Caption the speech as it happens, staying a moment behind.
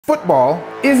Football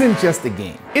isn't just a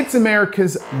game. It's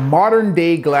America's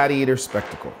modern-day gladiator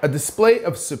spectacle, a display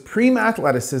of supreme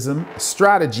athleticism,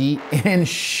 strategy, and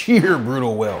sheer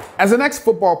brutal will. As an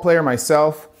ex-football player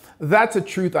myself, that's a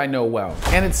truth I know well,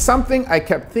 and it's something I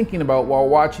kept thinking about while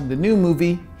watching the new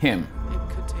movie, Him.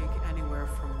 It could take anywhere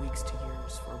from weeks to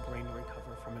years for a brain to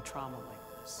recover from a trauma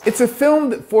like this. It's a film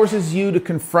that forces you to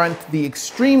confront the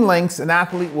extreme lengths an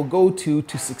athlete will go to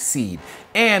succeed,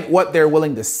 and what they're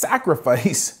willing to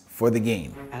sacrifice for the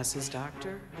game. As his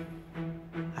doctor,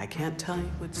 I can't tell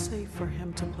you it's safe for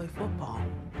him to play football.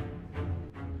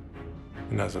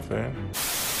 And as a fan?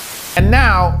 And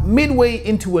now, midway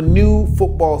into a new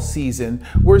football season,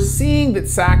 we're seeing that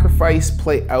sacrifice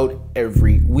play out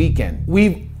every weekend.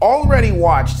 We've already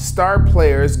watched star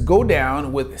players go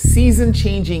down with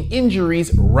season-changing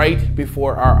injuries right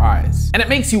before our eyes. And it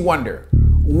makes you wonder,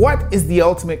 what is the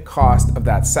ultimate cost of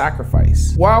that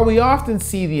sacrifice? While we often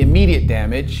see the immediate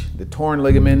damage, the torn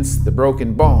ligaments, the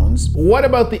broken bones, what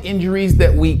about the injuries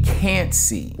that we can't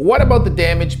see? What about the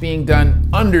damage being done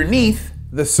underneath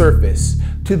the surface,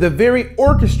 to the very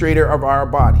orchestrator of our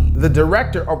body, the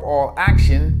director of all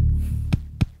action,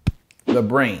 the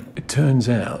brain? It turns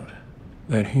out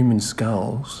that human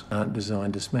skulls aren't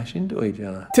designed to smash into each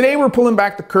other. Today we're pulling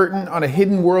back the curtain on a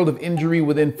hidden world of injury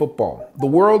within football, the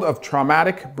world of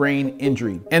traumatic brain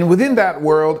injury. And within that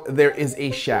world, there is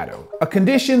a shadow, a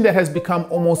condition that has become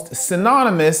almost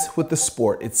synonymous with the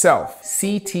sport itself,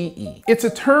 CTE. It's a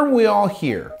term we all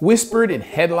hear, whispered in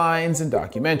headlines and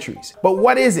documentaries. But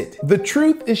what is it? The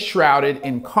truth is shrouded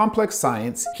in complex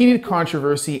science, heated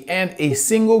controversy, and a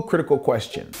single critical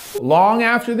question. Long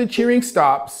after the cheering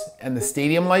stops and the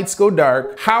stadium lights go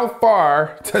dark, how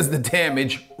far does the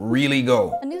damage really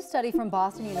go? A new study from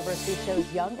Boston University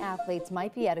shows young athletes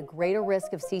might be at a greater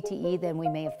risk of CTE than we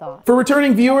may have thought. For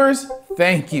returning viewers,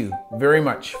 thank you very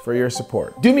much for your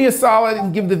support. Do me a solid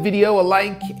and give the video a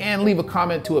like and leave a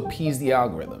comment to appease the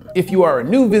algorithm. If you are a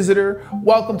new visitor,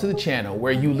 welcome to the channel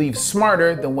where you leave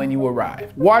smarter than when you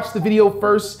arrive. Watch the video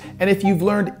first, and if you've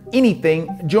learned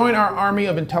anything, join our army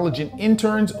of intelligent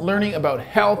interns learning about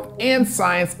health and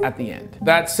science at the end.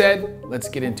 That said, let's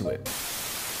get into it.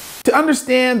 To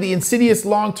understand the insidious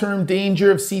long-term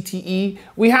danger of CTE,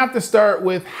 we have to start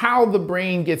with how the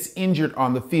brain gets injured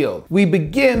on the field. We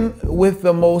begin with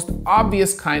the most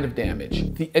obvious kind of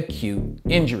damage, the acute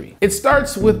injury. It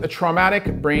starts with a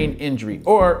traumatic brain injury,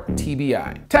 or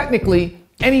TBI. Technically,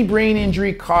 any brain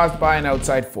injury caused by an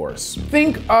outside force.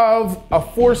 Think of a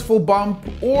forceful bump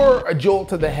or a jolt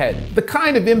to the head, the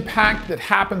kind of impact that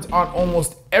happens on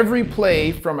almost every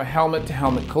play from a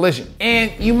helmet-to-helmet collision.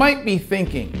 And you might be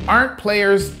thinking, aren't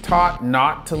players taught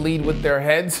not to lead with their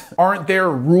heads? Aren't there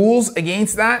rules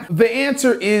against that? The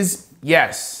answer is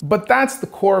yes, but that's the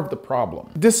core of the problem.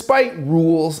 Despite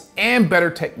rules and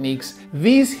better techniques,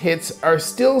 these hits are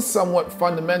still somewhat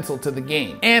fundamental to the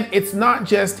game. And it's not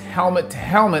just helmet to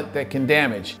helmet that can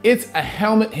damage. It's a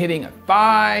helmet hitting a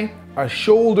thigh, a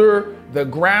shoulder, the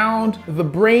ground. The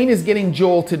brain is getting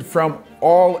jolted from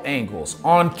all angles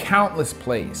on countless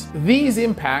plays. These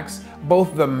impacts,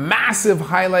 both the massive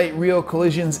highlight reel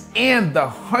collisions and the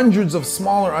hundreds of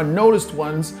smaller unnoticed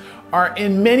ones, are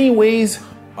in many ways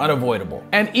unavoidable.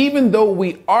 And even though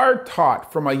we are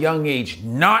taught from a young age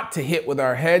not to hit with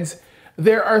our heads,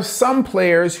 there are some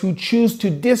players who choose to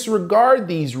disregard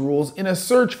these rules in a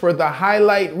search for the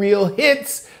highlight reel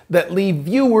hits that leave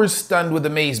viewers stunned with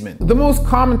amazement. The most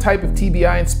common type of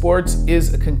TBI in sports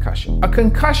is a concussion. A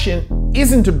concussion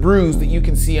isn't a bruise that you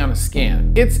can see on a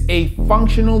scan. It's a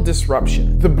functional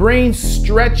disruption. The brain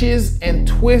stretches and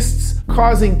twists,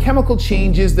 causing chemical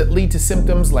changes that lead to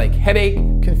symptoms like headache,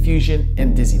 confusion,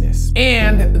 and dizziness.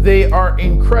 And they are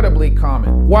incredibly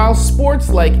common. While sports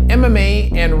like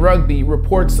MMA and rugby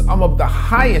report some of the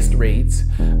highest rates,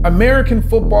 American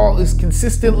football is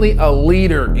consistently a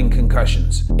leader in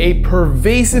concussions, a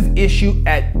pervasive issue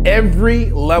at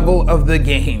every level of the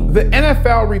game. The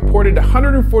NFL reported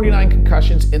 149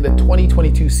 concussions in the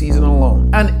 2022 season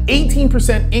alone, an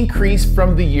 18% increase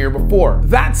from the year before.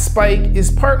 That spike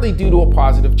is partly due to a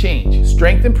positive change,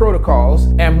 strengthened protocols,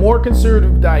 and more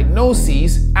conservative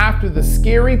diagnoses after the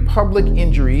scary public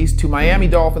injuries to Miami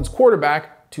Dolphins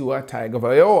quarterback Tua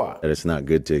Tagovailoa. That it's not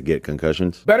good to get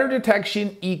concussions? Better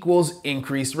detection equals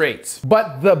increased rates.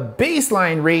 But the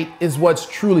baseline rate is what's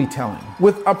truly telling.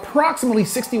 With approximately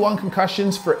 61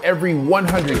 concussions for every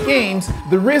 100 games,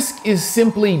 the risk is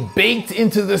simply baked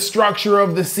into the structure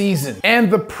of the season.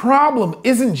 And the problem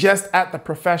isn't just at the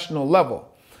professional level.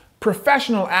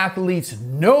 Professional athletes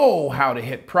know how to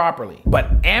hit properly,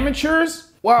 but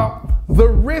amateurs? Well, The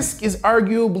risk is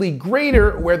arguably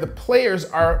greater where the players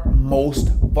are most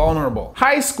vulnerable.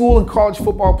 High school and college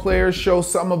football players show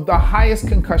some of the highest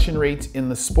concussion rates in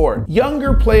the sport.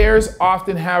 Younger players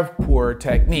often have poor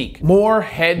technique, more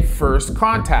head-first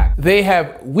contact. They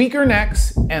have weaker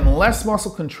necks and less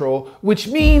muscle control, which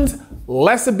means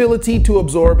less ability to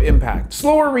absorb impact.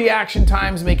 Slower reaction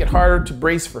times make it harder to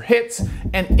brace for hits,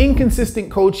 and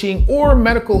inconsistent coaching or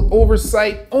medical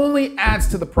oversight only adds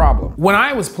to the problem. When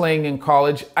I was playing in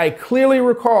college, I clearly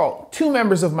recall 2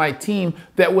 members of my team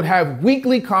that would have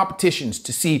weekly competitions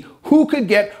to see who could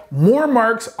get more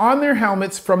marks on their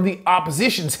helmets from the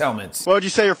opposition's helmets. What would you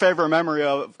say your favorite memory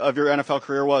of your NFL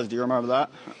career was? Do you remember that?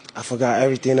 I forgot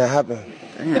everything that happened.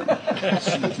 Damn.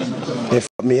 It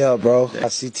fucked me up, bro.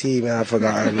 CT, man, I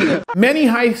forgot everything. Many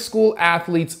high school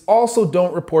athletes also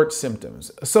don't report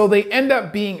symptoms, so they end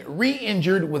up being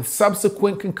re-injured with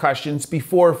subsequent concussions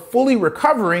before fully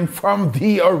recovering from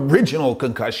the original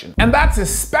concussion. And that's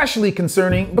especially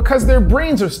concerning because their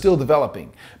brains are still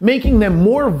developing, making them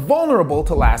more vulnerable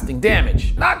to lasting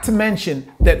damage. Not to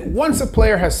mention that once a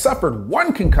player has suffered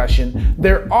one concussion,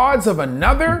 their odds of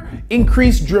another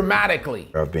increase dramatically.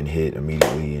 I've been hit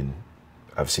immediately and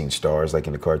I've seen stars like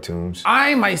in the cartoons.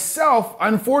 I myself,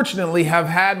 unfortunately, have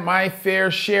had my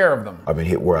fair share of them. I've been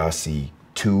hit where I see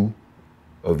 2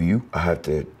 of you. I have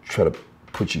to try to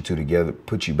put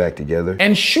you back together.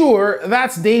 And sure,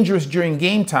 that's dangerous during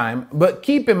game time, but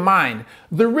keep in mind,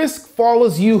 the risk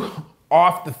follows you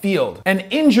off the field. An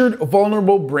injured,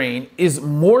 vulnerable brain is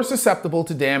more susceptible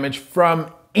to damage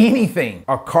from anything.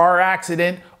 A car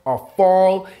accident, a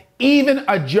fall, even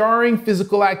a jarring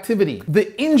physical activity.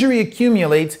 The injury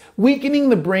accumulates, weakening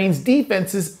the brain's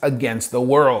defenses against the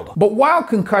world. But while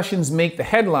concussions make the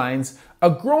headlines,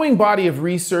 a growing body of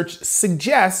research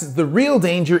suggests the real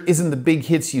danger isn't the big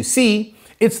hits you see,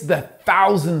 it's the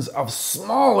thousands of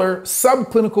smaller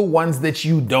subclinical ones that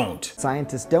you don't.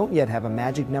 Scientists don't yet have a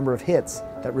magic number of hits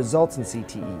that results in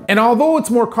CTE. And although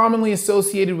it's more commonly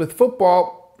associated with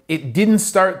football, it didn't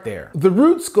start there. The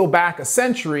roots go back a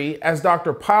century, as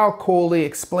Dr. Pyle Coley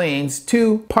explains,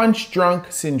 to punch-drunk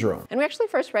syndrome. And we actually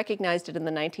first recognized it in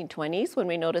the 1920s when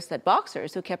we noticed that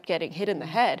boxers who kept getting hit in the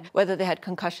head, whether they had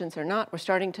concussions or not, were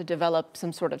starting to develop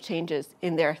some sort of changes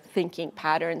in their thinking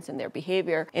patterns, in their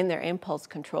behavior, in their impulse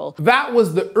control. That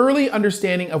was the early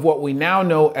understanding of what we now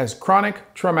know as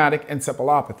chronic traumatic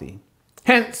encephalopathy.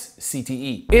 Hence,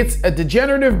 CTE. It's a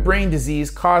degenerative brain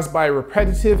disease caused by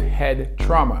repetitive head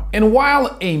trauma. And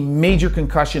while a major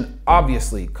concussion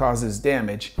obviously causes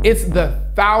damage, it's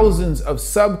the thousands of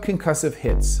subconcussive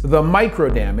hits, the micro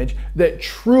damage, that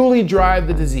truly drive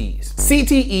the disease.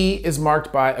 CTE is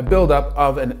marked by a buildup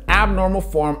of an abnormal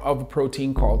form of a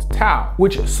protein called tau,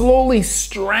 which slowly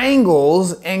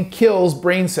strangles and kills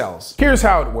brain cells. Here's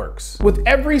how it works. With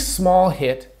every small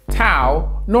hit,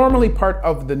 tau, normally part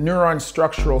of the neuron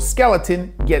structural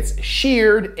skeleton, gets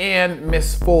sheared and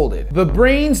misfolded. The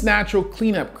brain's natural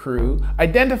cleanup crew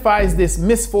identifies this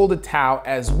misfolded tau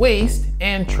as waste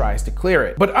and tries to clear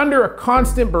it. But under a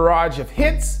constant barrage of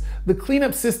hits, the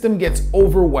cleanup system gets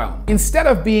overwhelmed. Instead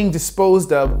of being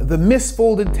disposed of, the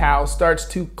misfolded tau starts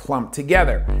to clump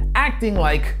together, acting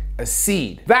like a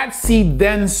seed. That seed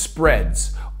then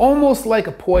spreads, almost like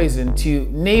a poison, to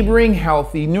neighboring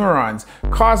healthy neurons,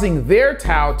 causing their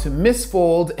tau to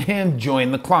misfold and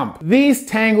join the clump. These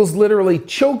tangles literally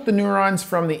choke the neurons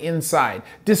from the inside,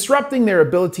 disrupting their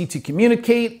ability to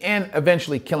communicate and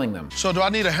eventually killing them. So do I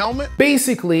need a helmet?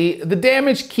 Basically, the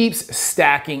damage keeps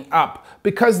stacking up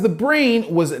because the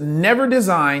brain was never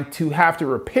designed to have to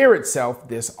repair itself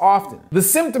this often. The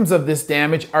symptoms of this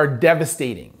damage are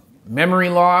devastating. Memory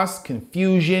loss,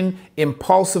 confusion,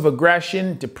 impulsive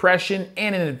aggression, depression,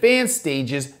 and in advanced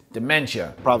stages,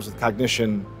 dementia. Problems with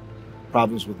cognition,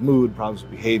 problems with mood, problems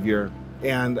with behavior.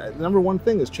 And the number one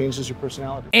thing is changes your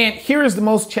personality. And here is the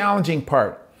most challenging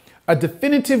part. A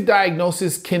definitive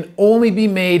diagnosis can only be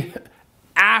made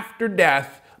after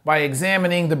death by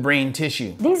examining the brain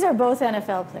tissue. These are both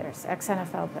NFL players,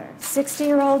 ex-NFL players.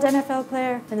 60-year-old NFL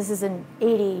player, and this is an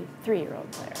 83-year-old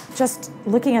player. Just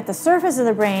looking at the surface of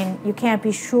the brain, you can't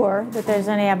be sure that there's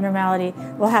any abnormality.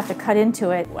 We'll have to cut into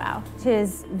it. Wow.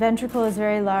 His ventricle is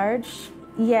very large.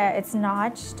 Yeah, it's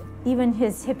notched. Even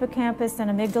his hippocampus and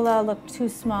amygdala look too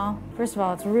small. First of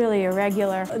all, it's really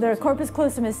irregular. The corpus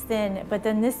callosum is thin, but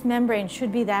then this membrane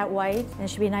should be that white, and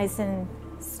it should be nice and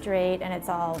straight and it's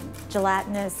all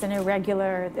gelatinous and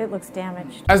irregular. It looks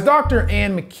damaged. As Dr.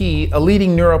 Ann McKee, a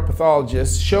leading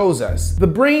neuropathologist, shows us, the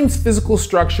brain's physical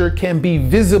structure can be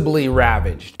visibly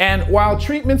ravaged. And while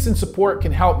treatments and support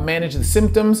can help manage the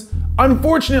symptoms,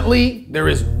 unfortunately, there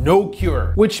is no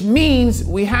cure, which means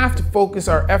we have to focus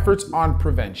our efforts on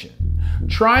prevention,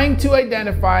 trying to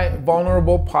identify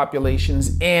vulnerable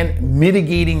populations and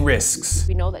mitigating risks.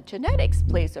 We know that genetics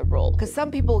plays a role because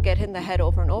some people get hit in the head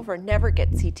over and over and never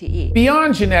get CTE.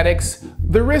 Beyond genetics,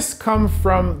 the risks come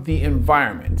from the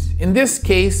environment, in this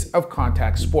case of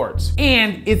contact sports.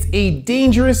 And it's a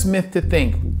dangerous myth to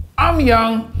think, I'm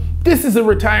young, this is a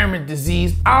retirement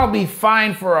disease, I'll be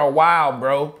fine for a while,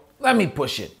 bro. Let me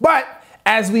push it. But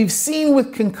as we've seen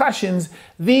with concussions,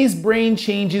 these brain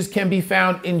changes can be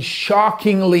found in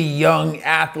shockingly young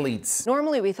athletes.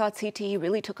 Normally, we thought CTE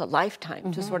really took a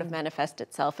lifetime to sort of manifest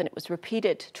itself, and it was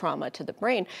repeated trauma to the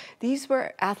brain. These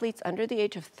were athletes under the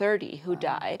age of 30 who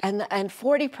died, and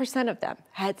 40% of them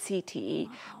had CTE,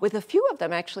 with a few of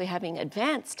them actually having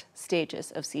advanced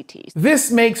stages of CTE.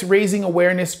 This makes raising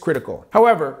awareness critical.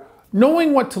 However,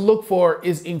 knowing what to look for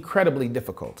is incredibly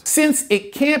difficult. Since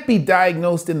it can't be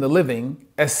diagnosed in the living,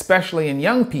 especially in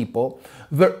young people,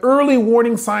 the early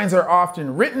warning signs are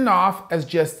often written off as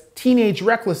just teenage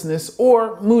recklessness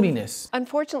or moodiness.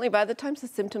 Unfortunately, by the time the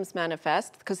symptoms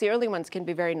manifest, because the early ones can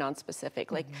be very nonspecific,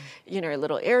 like, you're a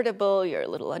little irritable, you're a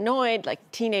little annoyed, like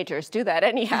teenagers do that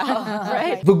anyhow,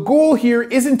 right? The goal here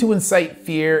isn't to incite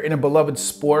fear in a beloved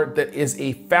sport that is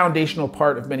a foundational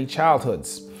part of many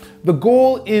childhoods. The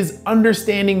goal is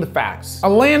understanding the facts. A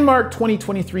landmark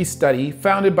 2023 study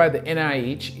founded by the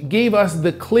NIH gave us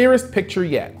the clearest picture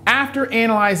yet. After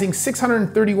analyzing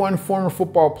 631 former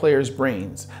football players'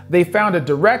 brains, they found a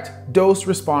direct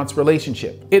dose-response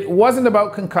relationship. It wasn't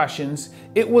about concussions,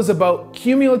 it was about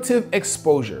cumulative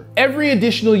exposure. Every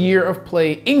additional year of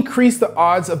play increased the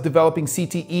odds of developing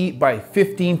CTE by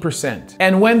 15%.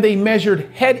 And when they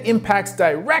measured head impacts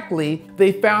directly,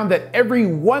 they found that every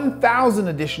 1,000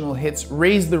 additional hits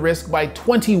raised the risk by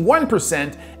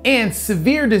 21% and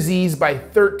severe disease by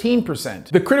 13%.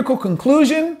 The critical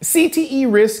conclusion?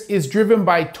 CTE risk is driven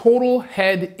by total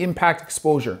head impact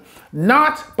exposure,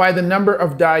 not by the number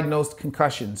of diagnosed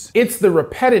concussions. It's the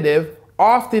repetitive,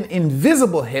 often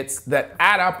invisible hits that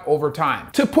add up over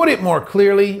time. To put it more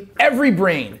clearly, every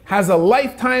brain has a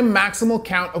lifetime maximal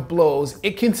count of blows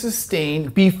it can sustain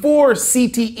before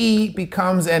CTE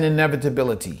becomes an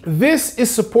inevitability. This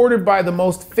is supported by the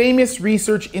most famous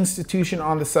research institution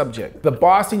on the subject, the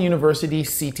Boston University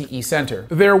CTE Center.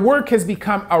 Their work has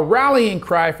become a rallying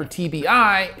cry for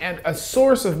TBI and a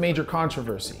source of major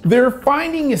controversy. Their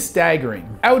finding is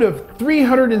staggering. Out of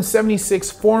 376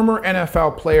 former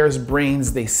NFL players' brains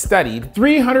they studied,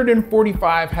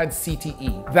 345 had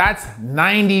CTE. That's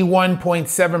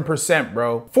 91.7%,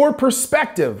 bro. For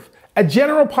perspective, a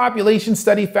general population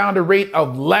study found a rate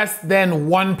of less than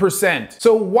 1%.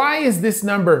 So why is this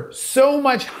number so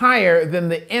much higher than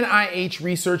the NIH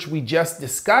research we just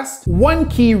discussed? One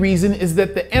key reason is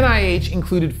that the NIH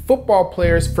included football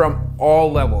players from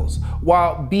all levels,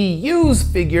 while BU's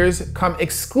figures come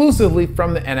exclusively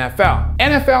from the NFL.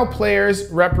 NFL players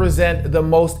represent the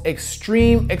most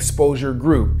extreme exposure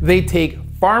group. They take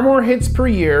far more hits per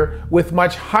year with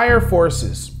much higher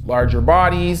forces, larger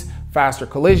bodies, faster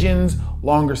collisions,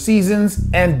 longer seasons,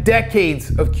 and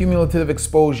decades of cumulative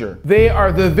exposure. They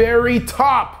are the very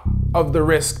top of the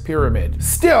risk pyramid.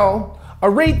 Still, a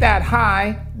rate that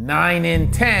high, 9 in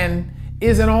 10,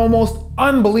 is an almost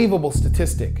unbelievable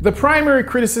statistic. The primary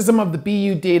criticism of the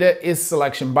BU data is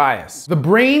selection bias. The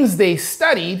brains they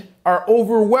studied are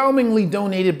overwhelmingly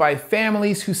donated by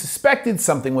families who suspected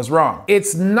something was wrong.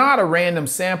 It's not a random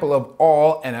sample of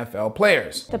all NFL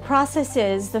players. The process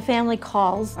is the family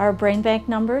calls our brain bank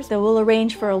numbers. They will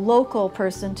arrange for a local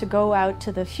person to go out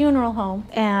to the funeral home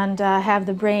and have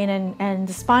the brain and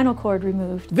the spinal cord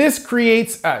removed. This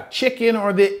creates a chicken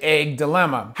or the egg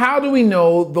dilemma. How do we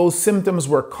know those symptoms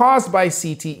were caused by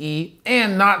CTE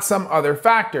and not some other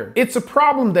factor? It's a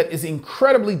problem that is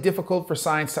incredibly difficult for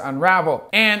science to unravel,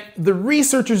 and the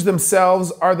researchers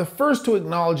themselves are the first to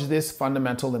acknowledge this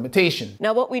fundamental limitation.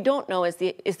 Now, what we don't know is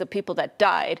the people that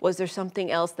died. Was there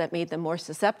something else that made them more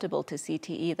susceptible to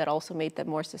CTE that also made them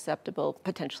more susceptible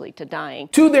potentially to dying?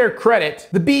 To their credit,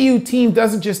 the BU team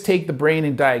doesn't just take the brain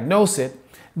and diagnose it.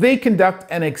 They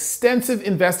conduct an extensive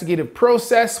investigative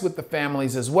process with the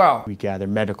families as well. We gather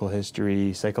medical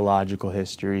history, psychological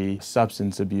history,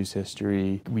 substance abuse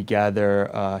history. We gather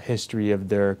a history of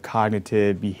their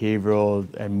cognitive,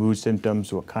 behavioral, and mood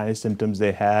symptoms, what kind of symptoms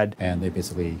they had. And they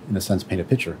basically, in a sense, paint a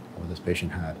picture of what this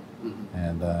patient had.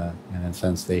 And then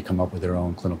since they come up with their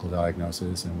own clinical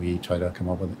diagnosis, and we try to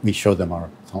we show them our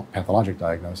pathologic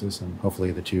diagnosis, and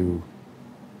hopefully the two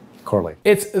correlate.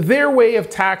 It's their way of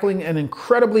tackling an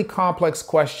incredibly complex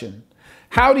question.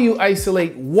 How do you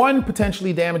isolate one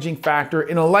potentially damaging factor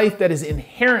in a life that is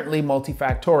inherently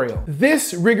multifactorial?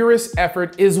 This rigorous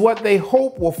effort is what they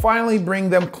hope will finally bring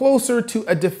them closer to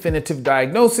a definitive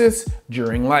diagnosis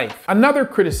during life. Another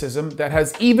criticism that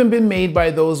has even been made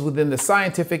by those within the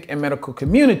scientific and medical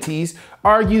communities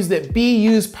argues that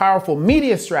BU's powerful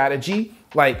media strategy,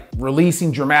 like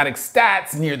releasing dramatic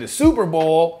stats near the Super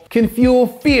Bowl, can fuel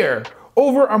fear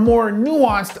over a more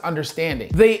nuanced understanding.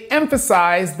 They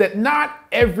emphasize that not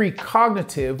every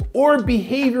cognitive or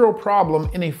behavioral problem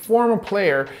in a former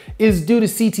player is due to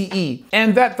CTE,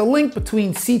 and that the link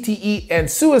between CTE and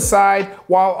suicide,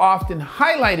 while often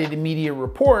highlighted in media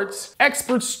reports,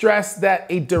 experts stress that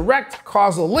a direct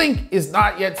causal link is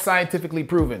not yet scientifically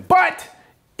proven. But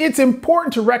it's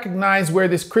important to recognize where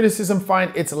this criticism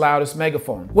finds its loudest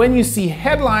megaphone. When you see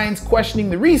headlines questioning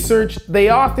the research, they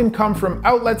often come from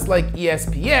outlets like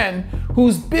ESPN,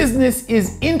 whose business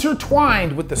is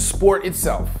intertwined with the sport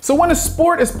itself. So when a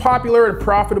sport as popular and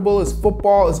profitable as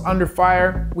football is under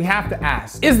fire, we have to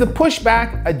ask, is the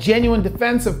pushback a genuine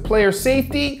defense of player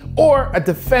safety or a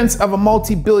defense of a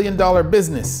multi-billion-dollar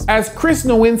business? As Chris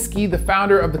Nowinski, the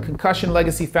founder of the Concussion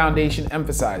Legacy Foundation,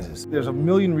 emphasizes, there's a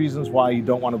million reasons why you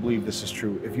don't want to believe this is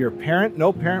true. If you're a parent,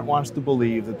 no parent wants to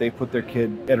believe that they put their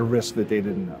kid at a risk that they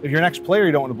didn't know. If you're an ex-player,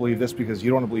 you don't want to believe this because you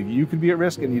don't want to believe you could be at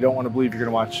risk, and you don't want to believe you're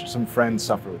going to watch some friends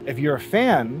suffer. If you're a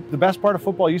fan, the best part of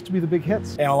football used to be the big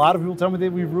hits. And a lot of people tell me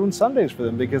that we've ruined Sundays for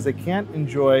them because they can't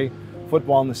enjoy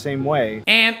football in the same way.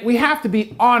 And we have to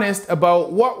be honest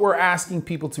about what we're asking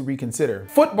people to reconsider.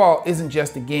 Football isn't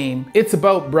just a game, it's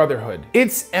about brotherhood.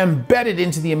 It's embedded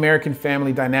into the American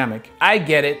family dynamic. I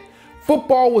get it.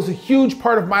 Football was a huge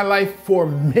part of my life for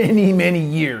many, many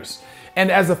years. And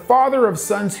as a father of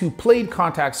sons who played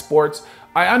contact sports,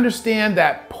 I understand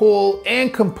that pull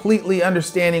and completely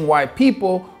understanding why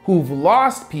people who've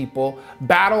lost people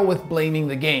battle with blaming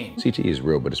the game. CTE is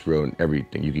real, but it's real in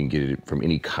everything. You can get it from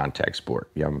any contact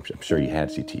sport. Yeah, I'm sure you had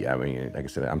CTE. I mean, like I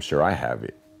said, I'm sure I have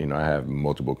it. You know, I have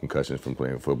multiple concussions from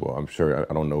playing football. I'm sure,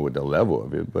 I don't know what the level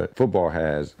of it, but football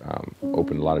has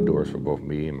opened a lot of doors for both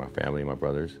me and my family and my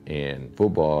brothers. And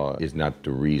football is not the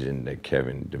reason that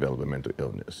Kevin developed a mental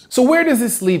illness. So where does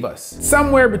this leave us?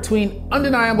 Somewhere between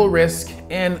undeniable risk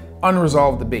and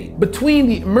unresolved debate. Between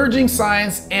the emerging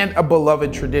science and a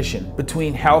beloved tradition.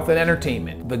 Between health and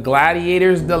entertainment. The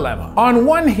gladiator's dilemma. On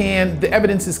one hand, the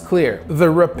evidence is clear. The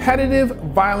repetitive,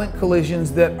 violent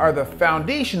collisions that are the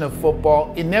foundation of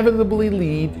football inevitably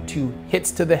lead to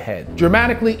hits to the head,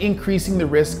 dramatically increasing the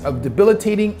risk of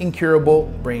debilitating, incurable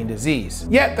brain disease.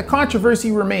 Yet the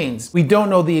controversy remains. We don't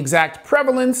know the exact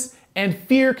prevalence, and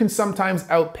fear can sometimes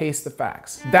outpace the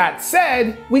facts. That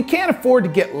said, we can't afford to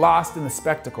get lost in the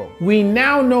spectacle. We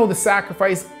now know the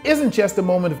sacrifice isn't just a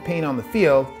moment of pain on the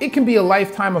field, it can be a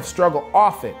lifetime of struggle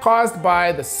off it, caused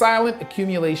by the silent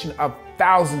accumulation of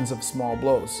thousands of small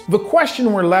blows. The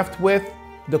question we're left with,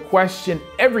 the question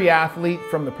every athlete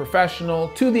from the professional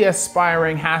to the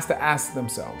aspiring has to ask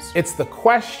themselves. It's the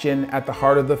question at the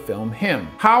heart of the film Him.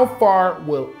 How far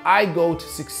will I go to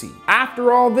succeed?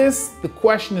 After all this, the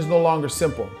question is no longer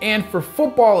simple. And for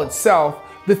football itself,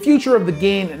 the future of the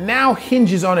game now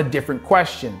hinges on a different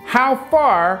question. How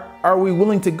far are we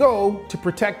willing to go to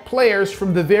protect players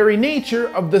from the very nature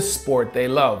of the sport they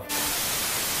love?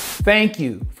 Thank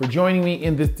you for joining me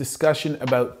in this discussion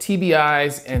about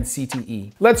TBIs and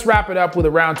CTE. Let's wrap it up with a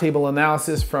roundtable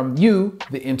analysis from you,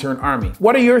 the intern army.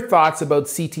 What are your thoughts about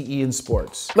CTE in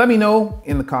sports? Let me know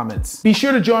in the comments. Be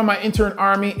sure to join my intern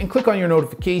army and click on your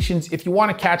notifications if you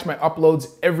want to catch my uploads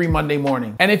every Monday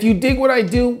morning. And if you dig what I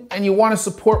do and you want to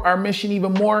support our mission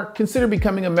even more, consider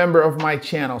becoming a member of my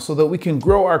channel so that we can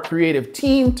grow our creative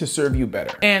team to serve you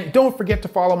better. And don't forget to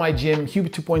follow my gym, Hub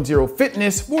 2.0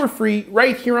 Fitness, for free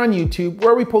right here on YouTube,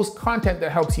 where we post content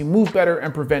that helps you move better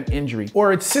and prevent injury,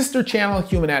 or its sister channel,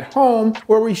 Human at Home,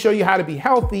 where we show you how to be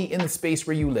healthy in the space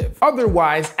where you live.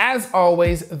 Otherwise, as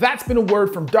always, that's been a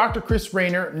word from Dr. Chris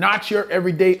Raynor, not your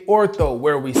everyday ortho,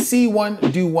 where we see one,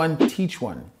 do one, teach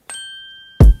one.